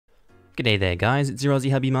G'day there guys, it's your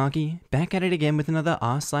Aussie Hubby Markee, back at it again with another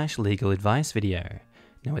r/legal advice video.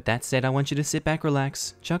 Now with that said, I want you to sit back,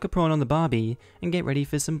 relax, chuck a prawn on the barbie, and get ready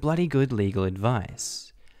for some bloody good legal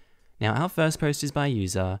advice. Now our first post is by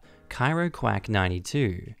user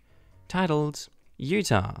ChiroQuack92, titled,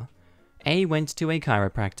 Utah. A went to a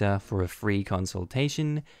chiropractor for a free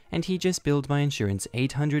consultation, and he just billed my insurance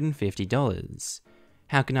 $850.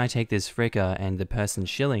 How can I take this fricker and the person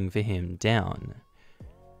shilling for him down?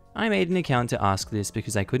 I made an account to ask this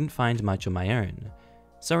because I couldn't find much on my own.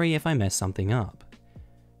 Sorry if I messed something up.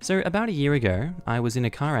 So about a year ago, I was in a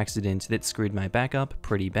car accident that screwed my back up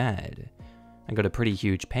pretty bad. I got a pretty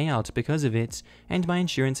huge payout because of it, and my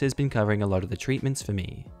insurance has been covering a lot of the treatments for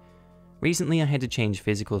me. Recently I had to change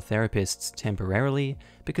physical therapists temporarily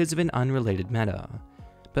because of an unrelated matter,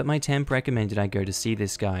 but my temp recommended I go to see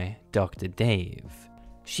this guy, Dr. Dave.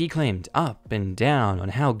 She claimed up and down on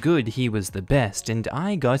how good he was the best, and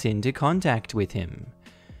I got into contact with him.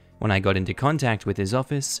 When I got into contact with his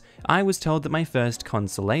office, I was told that my first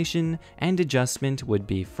consultation and adjustment would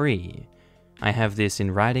be free. I have this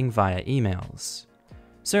in writing via emails.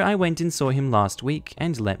 So I went and saw him last week,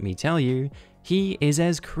 and let me tell you, he is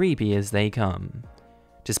as creepy as they come.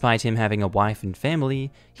 Despite him having a wife and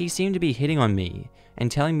family, he seemed to be hitting on me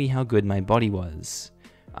and telling me how good my body was.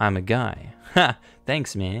 I'm a guy. Ha!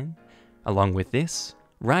 Thanks, man. Along with this,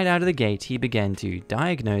 right out of the gate he began to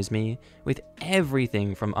diagnose me with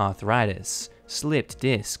everything from arthritis, slipped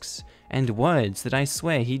discs, and words that I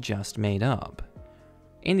swear he just made up.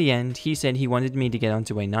 In the end, he said he wanted me to get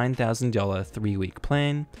onto a $9,000 3-week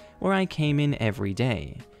plan where I came in every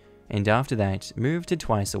day, and after that moved to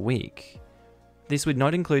twice a week. This would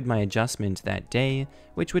not include my adjustment that day,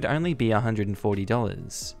 which would only be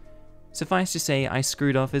 $140. Suffice to say, I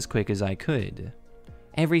screwed off as quick as I could.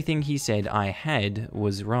 Everything he said I had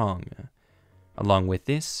was wrong. Along with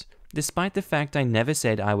this, despite the fact I never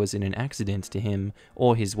said I was in an accident to him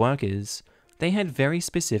or his workers, they had very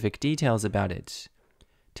specific details about it.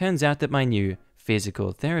 Turns out that my new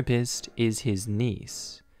physical therapist is his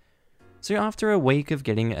niece. So after a week of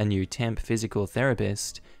getting a new temp physical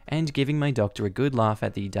therapist and giving my doctor a good laugh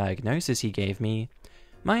at the diagnosis he gave me,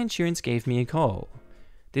 my insurance gave me a call.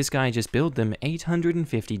 This guy just billed them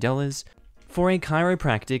 $850 for a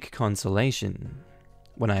chiropractic consultation.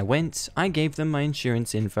 When I went, I gave them my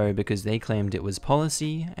insurance info because they claimed it was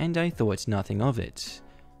policy, and I thought nothing of it.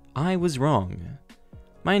 I was wrong.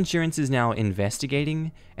 My insurance is now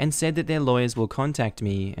investigating and said that their lawyers will contact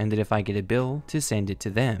me and that if I get a bill, to send it to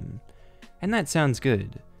them. And that sounds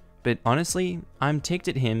good, but honestly, I'm ticked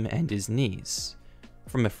at him and his niece.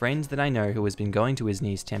 From a friend that I know who has been going to his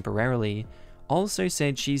niece temporarily, also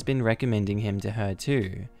said she's been recommending him to her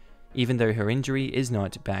too, even though her injury is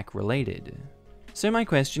not back related. So my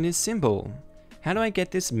question is simple. How do I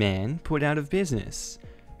get this man put out of business?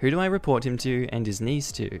 Who do I report him to and his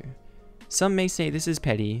niece to? Some may say this is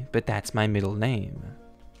petty, but that's my middle name.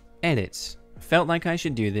 Edit. Felt like I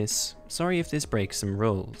should do this. Sorry if this breaks some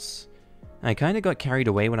rules. I kinda got carried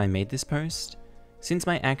away when I made this post. Since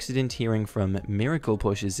my accident, hearing from miracle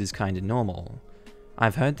pushes is kinda normal.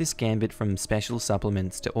 I've heard this gambit from special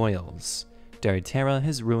supplements to oils. doTERRA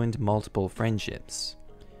has ruined multiple friendships.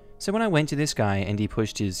 So when I went to this guy and he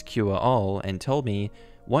pushed his cure-all and told me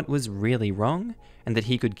what was really wrong and that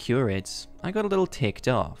he could cure it, I got a little ticked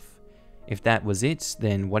off. If that was it,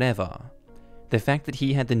 then whatever. The fact that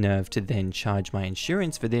he had the nerve to then charge my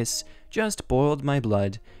insurance for this just boiled my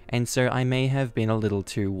blood, and so I may have been a little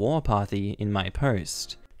too warpathy in my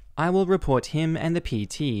post. I will report him and the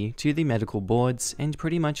PT to the medical boards and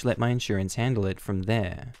pretty much let my insurance handle it from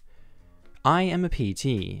there. I am a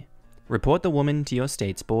PT. Report the woman to your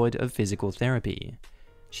state's board of physical therapy.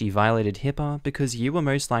 She violated HIPAA because you were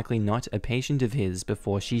most likely not a patient of his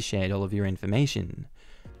before she shared all of your information.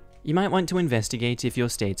 You might want to investigate if your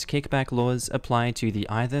state's kickback laws apply to the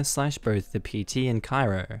either/both the PT and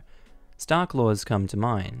chiro. Stark laws come to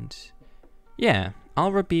mind. Yeah,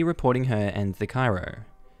 I'll be reporting her and the chiro.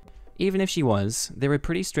 Even if she was, there are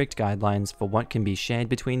pretty strict guidelines for what can be shared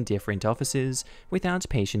between different offices without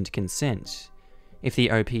patient consent. If the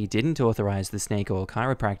OP didn't authorize the snake oil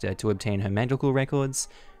chiropractor to obtain her medical records,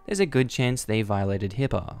 there's a good chance they violated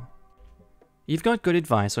HIPAA. You've got good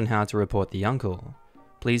advice on how to report the uncle.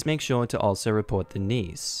 Please make sure to also report the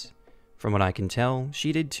niece. From what I can tell,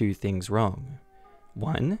 she did two things wrong.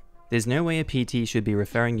 1. There's no way a PT should be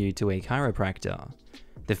referring you to a chiropractor.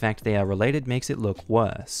 The fact they are related makes it look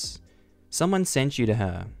worse. Someone sent you to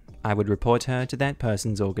her. I would report her to that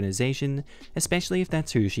person's organization, especially if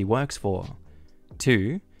that's who she works for.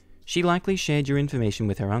 2. She likely shared your information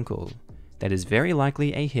with her uncle. That is very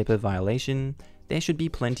likely a HIPAA violation. there should be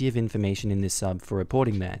plenty of information in this sub for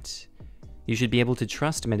reporting that. You should be able to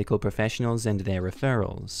trust medical professionals and their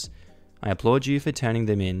referrals. I applaud you for turning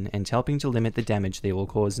them in and helping to limit the damage they will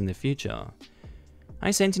cause in the future.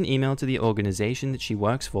 I sent an email to the organization that she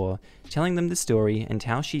works for, telling them the story and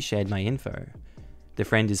how she shared my info. The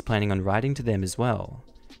friend is planning on writing to them as well.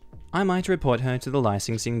 I might report her to the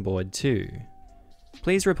licensing board too.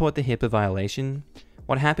 Please report the HIPAA violation.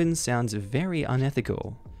 What happened sounds very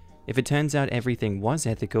unethical. If it turns out everything was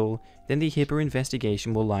ethical, then the HIPAA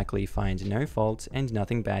investigation will likely find no fault and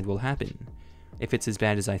nothing bad will happen. If it's as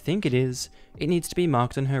bad as I think it is, it needs to be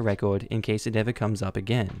marked on her record in case it ever comes up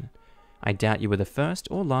again. I doubt you were the first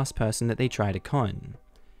or last person that they try to con.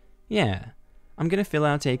 Yeah, I'm gonna fill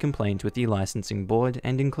out a complaint with the licensing board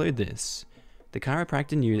and include this. The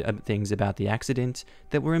chiropractor knew things about the accident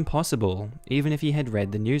that were impossible even if he had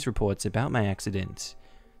read the news reports about my accident,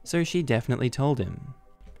 so she definitely told him.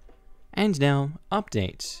 And now,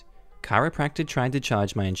 update. Chiropractor tried to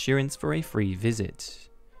charge my insurance for a free visit.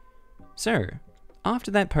 So,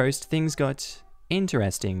 after that post things got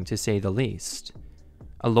interesting to say the least.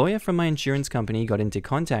 A lawyer from my insurance company got into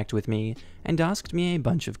contact with me and asked me a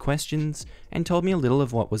bunch of questions and told me a little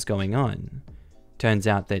of what was going on. Turns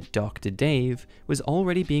out that Dr. Dave was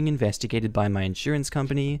already being investigated by my insurance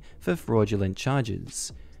company for fraudulent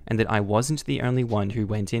charges, and that I wasn't the only one who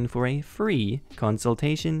went in for a free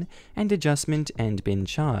consultation and adjustment and been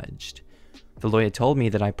charged. The lawyer told me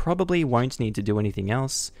that I probably won't need to do anything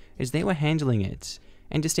else as they were handling it,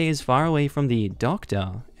 and to stay as far away from the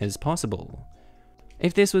doctor as possible.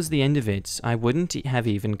 If this was the end of it, I wouldn't have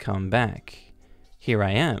even come back. Here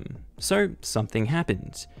I am, so something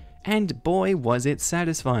happened, and boy was it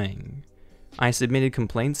satisfying. I submitted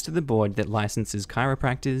complaints to the board that licenses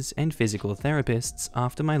chiropractors and physical therapists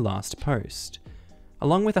after my last post,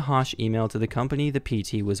 along with a harsh email to the company the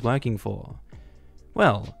PT was working for.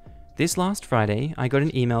 Well, this last Friday I got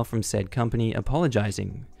an email from said company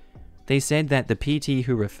apologizing. They said that the PT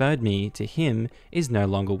who referred me to him is no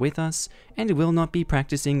longer with us and will not be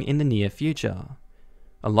practicing in the near future.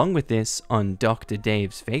 Along with this, on Dr.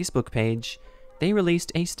 Dave's Facebook page, they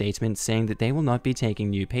released a statement saying that they will not be taking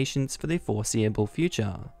new patients for the foreseeable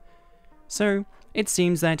future. So, it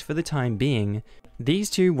seems that for the time being, these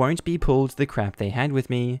two won't be pulled the crap they had with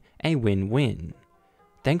me, a win-win.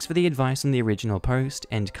 Thanks for the advice on the original post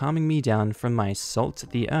and calming me down from my salt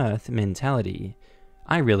the earth mentality.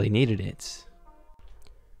 I really needed it.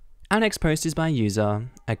 Our next post is by user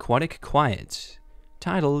Aquatic Quiet,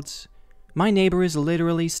 titled, "My neighbor is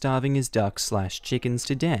literally starving his ducks/chickens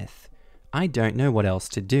to death. I don't know what else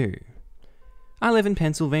to do. I live in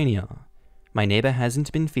Pennsylvania. My neighbor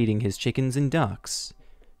hasn't been feeding his chickens and ducks.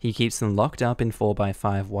 He keeps them locked up in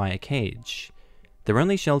 4x5 wire cage. Their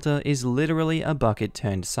only shelter is literally a bucket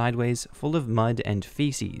turned sideways full of mud and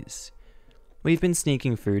feces. We've been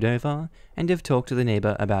sneaking food over and have talked to the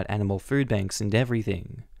neighbor about animal food banks and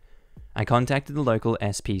everything. I contacted the local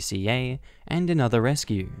SPCA and another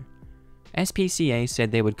rescue. SPCA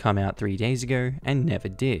said they would come out 3 days ago and never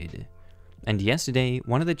did. And yesterday,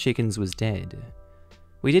 one of the chickens was dead.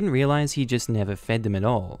 We didn't realize he just never fed them at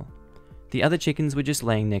all. The other chickens were just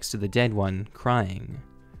laying next to the dead one, crying.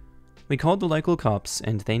 We called the local cops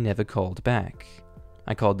and they never called back.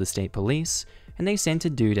 I called the state police and they sent a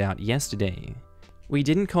dude out yesterday. We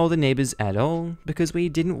didn't call the neighbors at all because we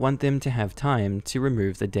didn't want them to have time to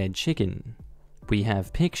remove the dead chicken. We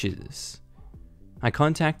have pictures. I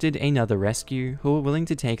contacted another rescue who were willing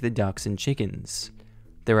to take the ducks and chickens.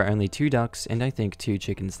 There are only 2 ducks and I think 2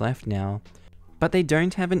 chickens left now, but they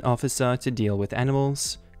don't have an officer to deal with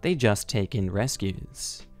animals, they just take in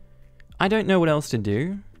rescues. I don't know what else to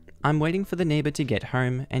do. I'm waiting for the neighbor to get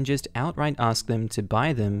home and just outright ask them to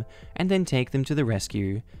buy them and then take them to the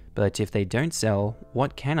rescue, but if they don't sell,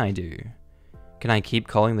 what can I do? Can I keep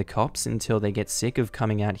calling the cops until they get sick of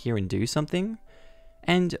coming out here and do something?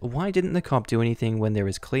 And why didn't the cop do anything when there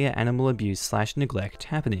is clear animal abuse/neglect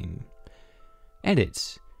happening?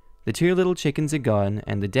 Edit. The 2 little chickens are gone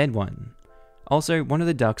and the dead one. Also, one of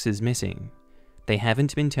the ducks is missing. They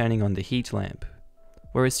haven't been turning on the heat lamp.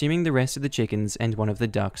 We're assuming the rest of the chickens and one of the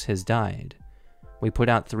ducks has died. We put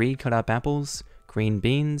out 3 cut up apples, green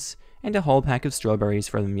beans, and a whole pack of strawberries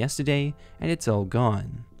for them yesterday, and it's all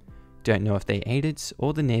gone. Don't know if they ate it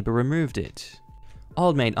or the neighbor removed it.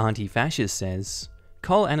 Old mate Auntie Fascist says,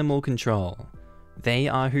 call animal control. They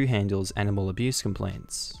are who handles animal abuse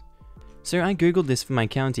complaints. So I googled this for my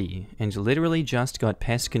county and literally just got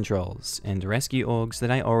pest controls and rescue orgs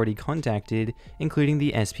that I already contacted, including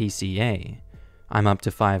the SPCA. I'm up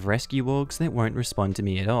to 5 rescue orgs that won't respond to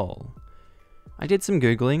me at all. I did some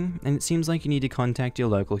Googling, and it seems like you need to contact your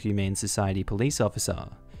local Humane Society police officer.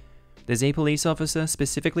 There's a police officer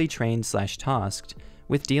specifically trained/tasked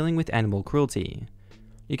with dealing with animal cruelty.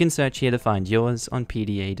 You can search here to find yours on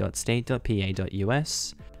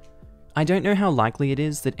pda.state.pa.us. I don't know how likely it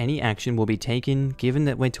is that any action will be taken given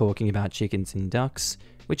that we're talking about chickens and ducks,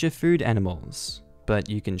 which are food animals, but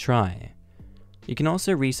you can try. You can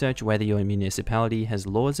also research whether your municipality has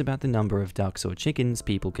laws about the number of ducks or chickens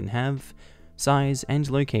people can have, size and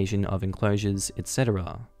location of enclosures,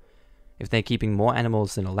 etc. If they're keeping more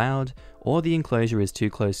animals than allowed, or the enclosure is too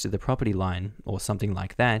close to the property line, or something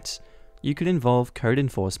like that, you could involve code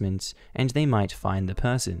enforcement and they might fine the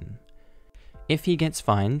person. If he gets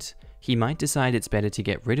fined, he might decide it's better to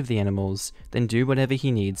get rid of the animals than do whatever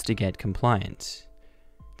he needs to get compliant.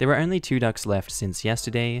 There are only 2 ducks left since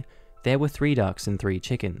yesterday. There were 3 ducks and 3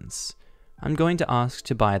 chickens. I'm going to ask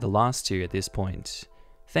to buy the last 2 at this point.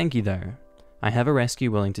 Thank you though. I have a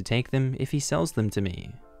rescue willing to take them if he sells them to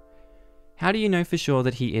me. How do you know for sure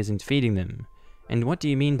that he isn't feeding them? And what do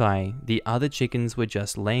you mean by, the other chickens were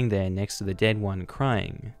just laying there next to the dead one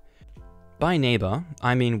crying? By neighbor,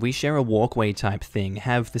 I mean we share a walkway type thing,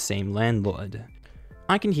 have the same landlord.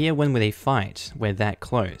 I can hear when they fight, we're that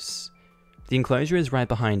close. The enclosure is right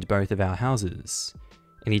behind both of our houses.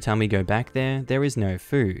 Anytime we go back there, there is no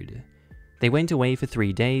food. They went away for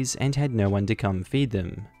 3 days and had no one to come feed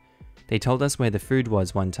them. They told us where the food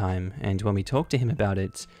was one time, and when we talked to him about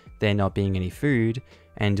it, there not being any food,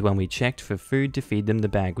 and when we checked for food to feed them, the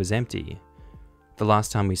bag was empty. The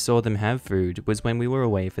last time we saw them have food was when we were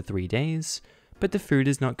away for 3 days, but the food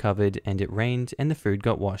is not covered and it rained and the food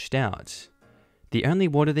got washed out. The only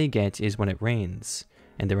water they get is when it rains,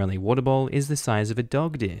 and their only water bowl is the size of a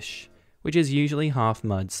dog dish, which is usually half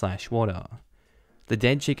mud/water. The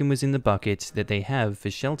dead chicken was in the bucket that they have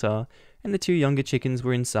for shelter, and the 2 younger chickens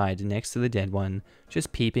were inside next to the dead one,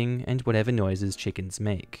 just peeping and whatever noises chickens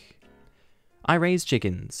make. I raise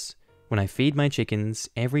chickens. When I feed my chickens,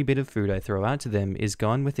 every bit of food I throw out to them is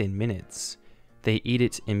gone within minutes. They eat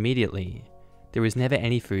it immediately. There is never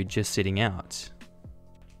any food just sitting out.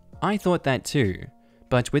 I thought that too,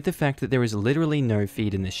 but with the fact that there is literally no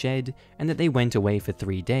feed in the shed, and that they went away for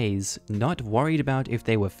 3 days, not worried about if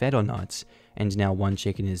they were fed or not, and now 1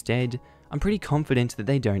 chicken is dead, I'm pretty confident that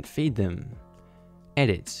they don't feed them.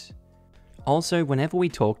 Edit. Also, whenever we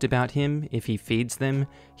talked about him, if he feeds them,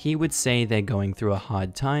 he would say they're going through a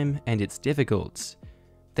hard time and it's difficult.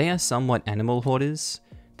 They are somewhat animal hoarders.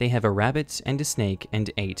 They have a rabbit and a snake and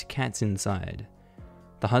 8 cats inside.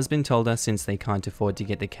 The husband told us since they can't afford to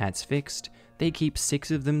get the cats fixed, they keep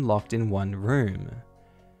 6 of them locked in one room.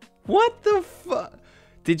 What the fuck?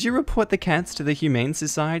 Did you report the cats to the Humane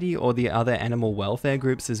Society or the other animal welfare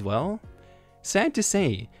groups as well? Sad to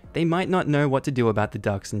say, they might not know what to do about the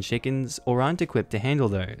ducks and chickens or aren't equipped to handle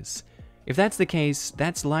those. If that's the case,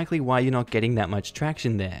 that's likely why you're not getting that much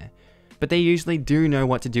traction there. But they usually do know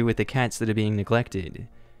what to do with the cats that are being neglected.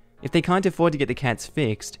 If they can't afford to get the cats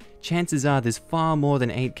fixed, chances are there's far more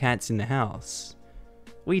than 8 cats in the house.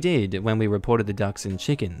 We did when we reported the ducks and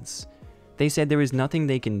chickens. They said there is nothing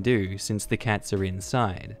they can do since the cats are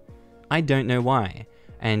inside. I don't know why,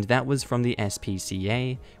 and that was from the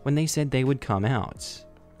SPCA when they said they would come out.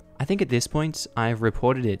 I think at this point, I've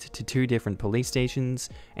reported it to 2 different police stations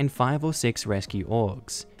and 5 or 6 rescue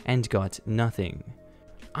orgs, and got nothing.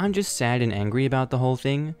 I'm just sad and angry about the whole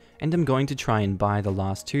thing, and I'm going to try and buy the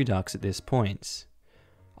last 2 ducks at this point.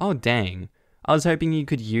 Oh dang, I was hoping you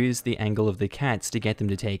could use the angle of the cats to get them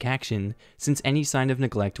to take action, since any sign of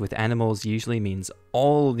neglect with animals usually means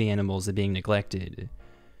all the animals are being neglected.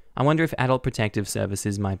 I wonder if Adult Protective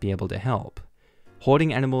Services might be able to help.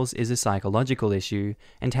 Hoarding animals is a psychological issue,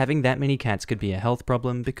 and having that many cats could be a health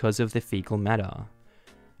problem because of the fecal matter.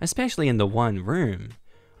 Especially in the one room.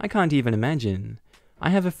 I can't even imagine. I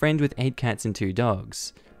have a friend with 8 cats and 2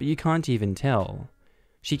 dogs, but you can't even tell.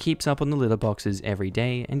 She keeps up on the litter boxes every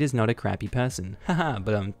day and is not a crappy person, haha,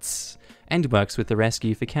 and works with the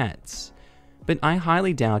rescue for cats. But I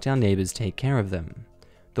highly doubt our neighbors take care of them.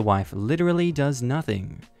 The wife literally does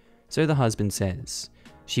nothing. So the husband says.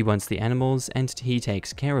 She wants the animals and he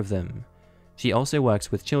takes care of them. She also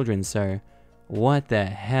works with children, so what the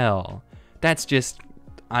hell? That's just,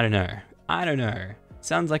 I don't know.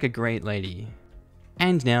 Sounds like a great lady.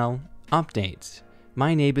 And now, update.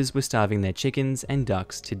 My neighbors were starving their chickens and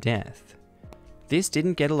ducks to death. This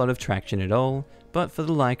didn't get a lot of traction at all, but for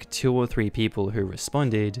the 2 or 3 people who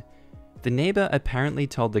responded, the neighbor apparently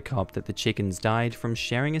told the cop that the chickens died from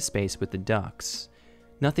sharing a space with the ducks.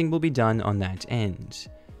 Nothing will be done on that end.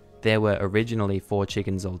 There were originally 4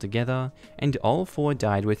 chickens altogether, and all 4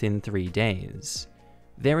 died within 3 days.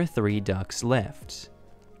 There are 3 ducks left.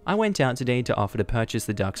 I went out today to offer to purchase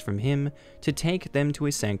the ducks from him to take them to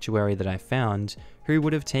a sanctuary that I found who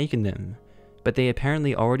would have taken them, but they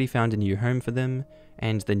apparently already found a new home for them,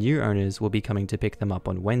 and the new owners will be coming to pick them up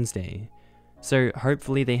on Wednesday, so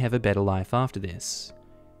hopefully they have a better life after this.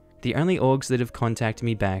 The only orgs that have contacted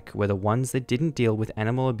me back were the ones that didn't deal with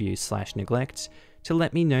animal abuse / neglect to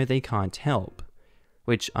let me know they can't help,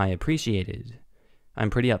 which I appreciated. I'm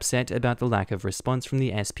pretty upset about the lack of response from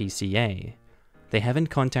the SPCA. They haven't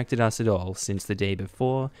contacted us at all since the day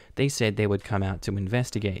before they said they would come out to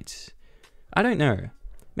investigate. I don't know,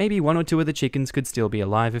 maybe 1 or 2 of the chickens could still be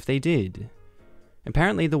alive if they did.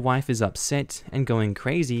 Apparently the wife is upset and going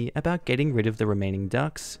crazy about getting rid of the remaining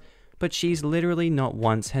ducks, but she's literally not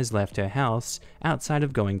once has left her house outside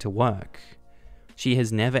of going to work. She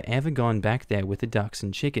has never ever gone back there with the ducks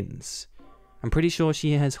and chickens. I'm pretty sure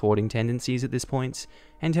she has hoarding tendencies at this point,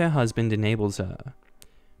 and her husband enables her.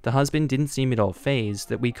 The husband didn't seem at all fazed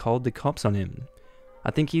that we called the cops on him.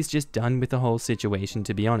 I think he's just done with the whole situation,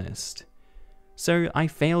 to be honest. So I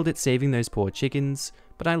failed at saving those poor chickens,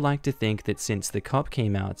 but I like to think that since the cop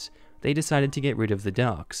came out, they decided to get rid of the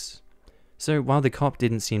ducks. So while the cop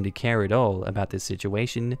didn't seem to care at all about this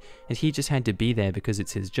situation, and he just had to be there because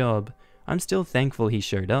it's his job, I'm still thankful he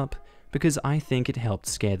showed up, because I think it helped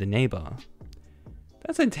scare the neighbor.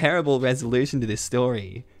 That's a terrible resolution to this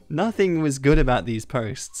story. Nothing was good about these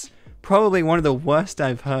posts. Probably one of the worst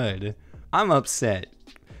I've heard. I'm upset.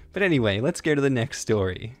 But anyway, let's go to the next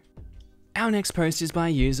story. Our next post is by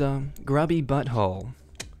user Grubby Butthole.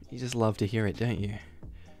 You just love to hear it, don't you?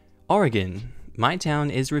 Oregon. My town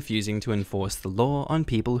is refusing to enforce the law on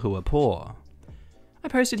people who are poor. I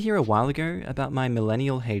posted here a while ago about my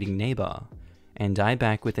millennial-hating neighbor, and I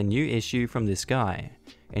back with a new issue from this guy,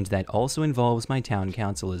 and that also involves my town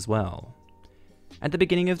council as well. At the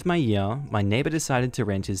beginning of my year, my neighbor decided to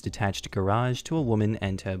rent his detached garage to a woman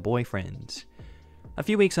and her boyfriend. A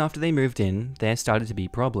few weeks after they moved in, there started to be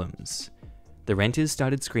problems. The renters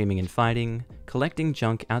started screaming and fighting, collecting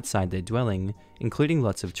junk outside their dwelling, including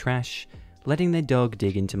lots of trash, letting their dog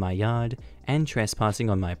dig into my yard, and trespassing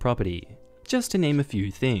on my property, just to name a few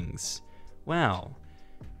things. Wow.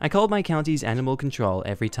 I called my county's animal control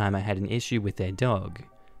every time I had an issue with their dog,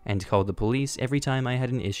 and called the police every time I had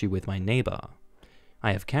an issue with my neighbor.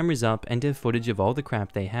 I have cameras up and have footage of all the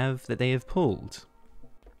crap they have pulled.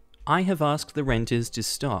 I have asked the renters to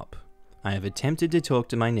stop. I have attempted to talk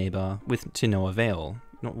to my neighbor to no avail.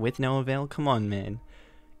 Not with no avail? Come on, man.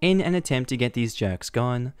 In an attempt to get these jerks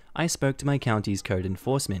gone, I spoke to my county's code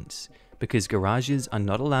enforcement, because garages are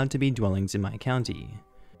not allowed to be dwellings in my county.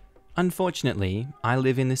 Unfortunately, I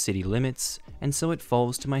live in the city limits, and so it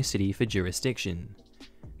falls to my city for jurisdiction.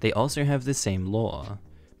 They also have the same law,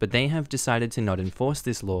 but they have decided to not enforce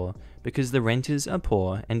this law because the renters are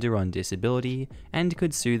poor and are on disability and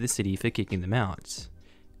could sue the city for kicking them out.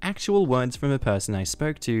 Actual words from a person I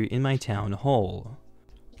spoke to in my town hall.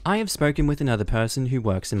 I have spoken with another person who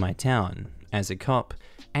works in my town, as a cop,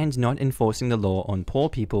 and not enforcing the law on poor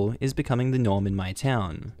people is becoming the norm in my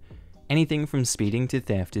town. Anything from speeding to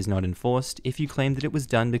theft is not enforced if you claim that it was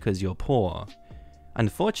done because you're poor.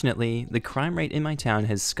 Unfortunately, the crime rate in my town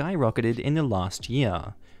has skyrocketed in the last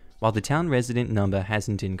year, while the town resident number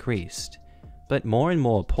hasn't increased. But more and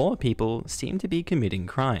more poor people seem to be committing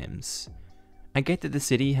crimes. I get that the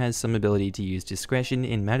city has some ability to use discretion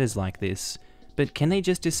in matters like this, but can they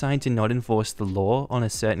just decide to not enforce the law on a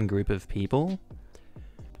certain group of people?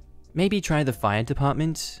 Maybe try the fire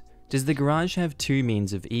department? Does the garage have 2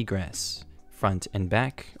 means of egress, front and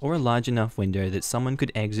back, or a large enough window that someone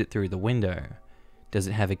could exit through the window? Does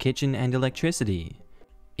it have a kitchen and electricity?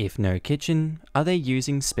 If no kitchen, are they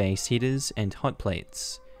using space heaters and hot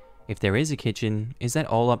plates? If there is a kitchen, is that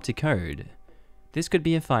all up to code? This could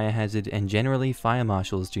be a fire hazard, and generally fire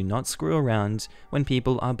marshals do not screw around when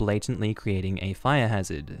people are blatantly creating a fire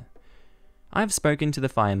hazard. I've spoken to the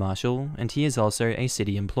fire marshal, and he is also a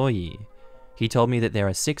city employee. He told me that there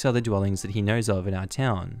are 6 other dwellings that he knows of in our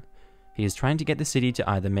town. He is trying to get the city to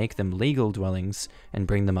either make them legal dwellings and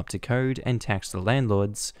bring them up to code and tax the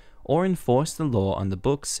landlords, or enforce the law on the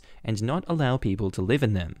books and not allow people to live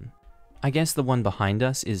in them. I guess the one behind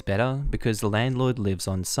us is better because the landlord lives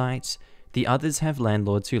on site. The others have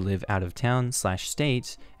landlords who live out of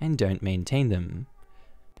town/state and don't maintain them.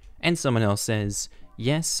 And someone else says,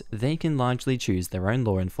 yes, they can largely choose their own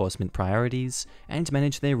law enforcement priorities and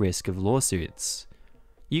manage their risk of lawsuits.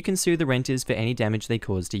 You can sue the renters for any damage they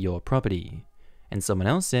cause to your property. And someone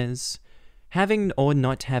else says, having or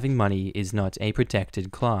not having money is not a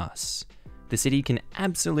protected class. The city can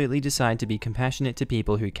absolutely decide to be compassionate to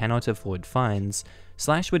people who cannot afford fines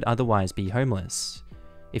 / would otherwise be homeless.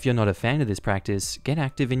 If you're not a fan of this practice, get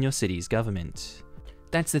active in your city's government.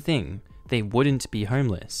 That's the thing, they wouldn't be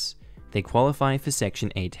homeless. They qualify for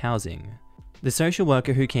Section 8 housing. The social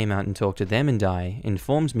worker who came out and talked to them and I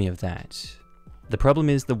informed me of that. The problem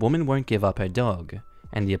is the woman won't give up her dog,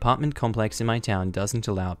 and the apartment complex in my town doesn't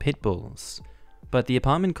allow pit bulls. But the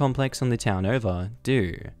apartment complex on the town over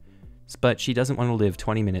do. But she doesn't want to live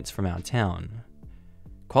 20 minutes from our town.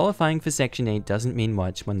 Qualifying for Section 8 doesn't mean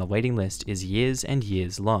much when the waiting list is years and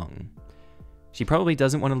years long. She probably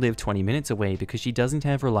doesn't want to live 20 minutes away because she doesn't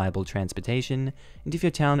have reliable transportation, and if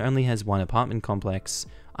your town only has one apartment complex,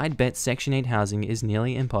 I'd bet Section 8 housing is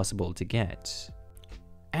nearly impossible to get.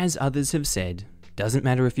 As others have said, doesn't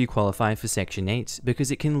matter if you qualify for Section 8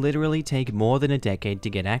 because it can literally take more than a decade to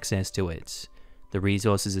get access to it. The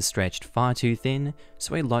resources are stretched far too thin,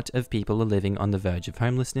 so a lot of people are living on the verge of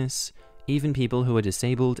homelessness, even people who are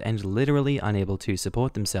disabled and literally unable to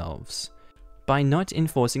support themselves. By not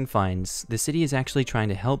enforcing fines, the city is actually trying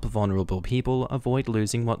to help vulnerable people avoid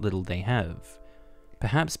losing what little they have.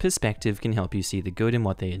 Perhaps perspective can help you see the good in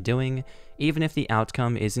what they are doing, even if the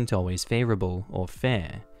outcome isn't always favorable or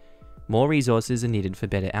fair. More resources are needed for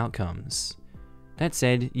better outcomes. That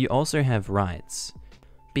said, you also have rights.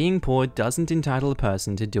 Being poor doesn't entitle a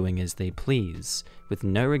person to doing as they please, with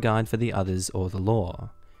no regard for the others or the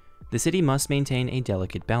law. The city must maintain a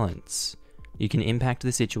delicate balance. You can impact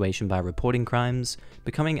the situation by reporting crimes,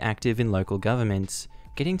 becoming active in local government,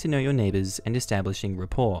 getting to know your neighbors and establishing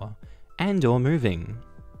rapport, and/or moving.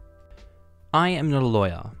 I am not a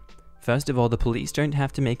lawyer. First of all, the police don't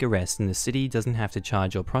have to make arrests and the city doesn't have to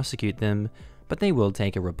charge or prosecute them, but they will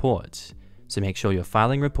take a report. So make sure you're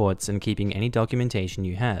filing reports and keeping any documentation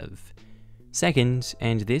you have. Second,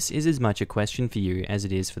 and this is as much a question for you as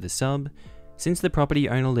it is for the sub, since the property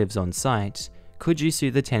owner lives on site, could you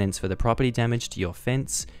sue the tenants for the property damage to your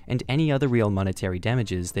fence and any other real monetary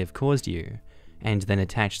damages they've caused you, and then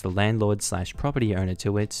attach the landlord/property owner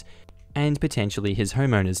to it, and potentially his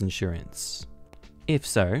homeowner's insurance? If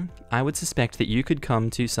so, I would suspect that you could come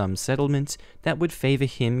to some settlement that would favor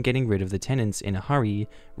him getting rid of the tenants in a hurry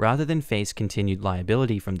rather than face continued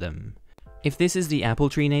liability from them. If this is the apple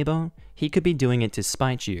tree neighbor, he could be doing it to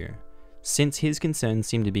spite you. Since his concerns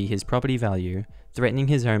seem to be his property value, threatening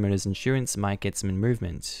his homeowner's insurance might get some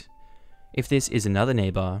movement. If this is another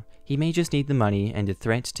neighbor, he may just need the money and a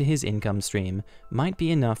threat to his income stream might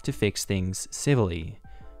be enough to fix things civilly.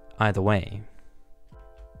 Either way.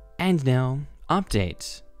 And now,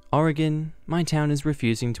 update. Oregon, my town is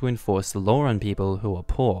refusing to enforce the law on people who are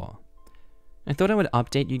poor. I thought I would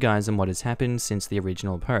update you guys on what has happened since the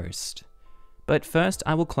original post. But first,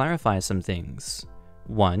 I will clarify some things.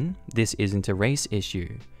 1. This isn't a race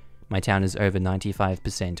issue. My town is over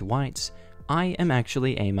 95% white. I am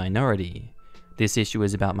actually a minority. This issue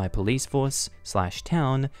is about my police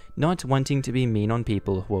force/town not wanting to be mean on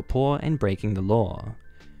people who are poor and breaking the law.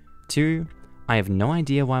 2. I have no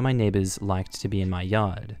idea why my neighbors liked to be in my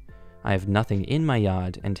yard. I have nothing in my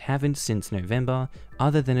yard and haven't since November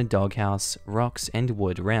other than a doghouse, rocks and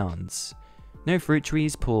wood rounds. No fruit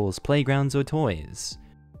trees, pools, playgrounds or toys.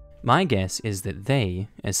 My guess is that they,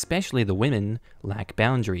 especially the women, lack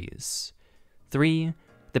boundaries. 3.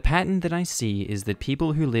 The pattern that I see is that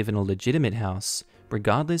people who live in a legitimate house,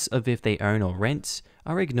 regardless of if they own or rent,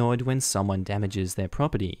 are ignored when someone damages their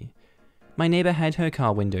property. My neighbor had her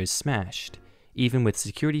car windows smashed. Even with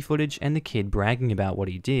security footage and the kid bragging about what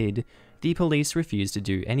he did, the police refused to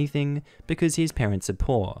do anything because his parents are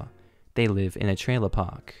poor. They live in a trailer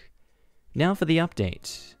park. Now for the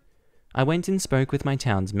update. I went and spoke with my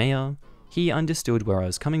town's mayor. He understood where I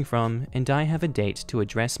was coming from, and I have a date to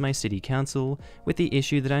address my city council with the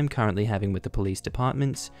issue that I'm currently having with the police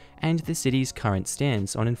department and the city's current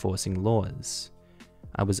stance on enforcing laws.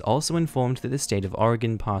 I was also informed that the state of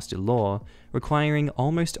Oregon passed a law requiring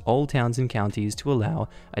almost all towns and counties to allow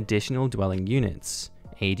additional dwelling units,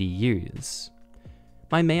 ADUs.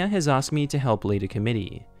 My mayor has asked me to help lead a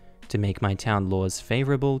committee to make my town laws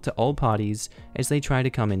favorable to all parties as they try to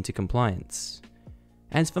come into compliance.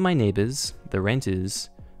 As for my neighbors, the renters,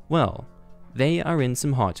 well, they are in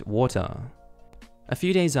some hot water. A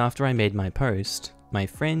few days after I made my post, my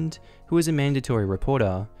friend, who is a mandatory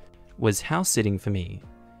reporter, was house-sitting for me.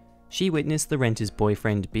 She witnessed the renter's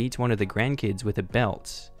boyfriend beat one of the grandkids with a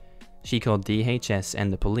belt. She called DHS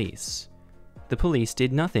and the police. The police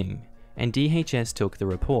did nothing, and DHS took the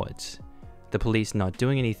report. The police not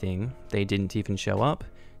doing anything, they didn't even show up,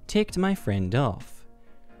 ticked my friend off.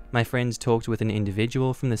 My friend talked with an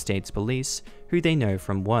individual from the state's police who they know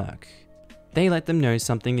from work. They let them know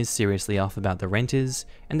something is seriously off about the renters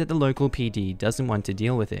and that the local PD doesn't want to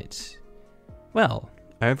deal with it. Well,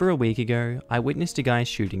 Over a week ago, I witnessed a guy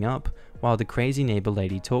shooting up while the crazy neighbor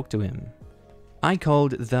lady talked to him. I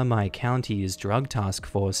called the My County's drug task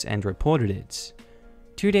force and reported it.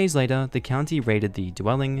 2 days later, the county raided the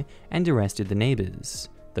dwelling and arrested the neighbors,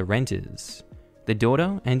 the renters, the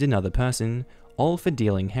daughter and another person, all for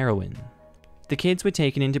dealing heroin. The kids were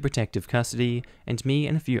taken into protective custody, and me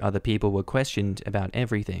and a few other people were questioned about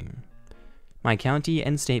everything. My county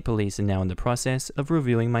and state police are now in the process of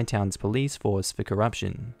reviewing my town's police force for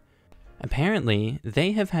corruption. Apparently,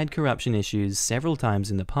 they have had corruption issues several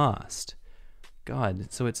times in the past.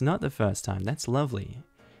 God, so it's not the first time, that's lovely.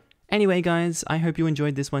 Anyway guys, I hope you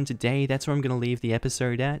enjoyed this one today. That's where I'm going to leave the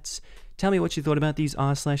episode at. Tell me what you thought about these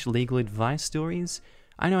r/legal advice stories.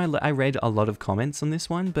 I know I read a lot of comments on this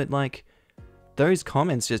one, but like, those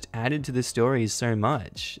comments just added to the stories so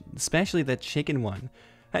much. Especially the chicken one.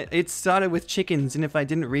 It started with chickens, and if I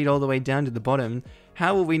didn't read all the way down to the bottom,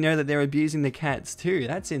 how will we know that they're abusing the cats too?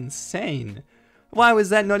 That's insane. Why was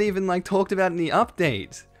that not even like talked about in the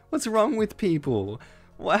update? What's wrong with people?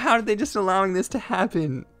 How are they just allowing this to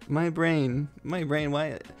happen? My brain,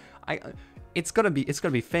 why? It's gotta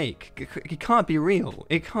be fake. It can't be real.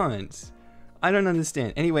 It can't. I don't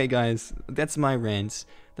understand. Anyway, guys, that's my rant.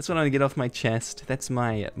 That's what I want to get off my chest. That's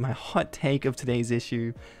my hot take of today's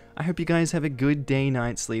issue. I hope you guys have a good day,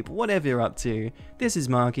 night, sleep, whatever you're up to. This is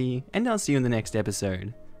Markee, and I'll see you in the next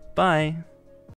episode. Bye!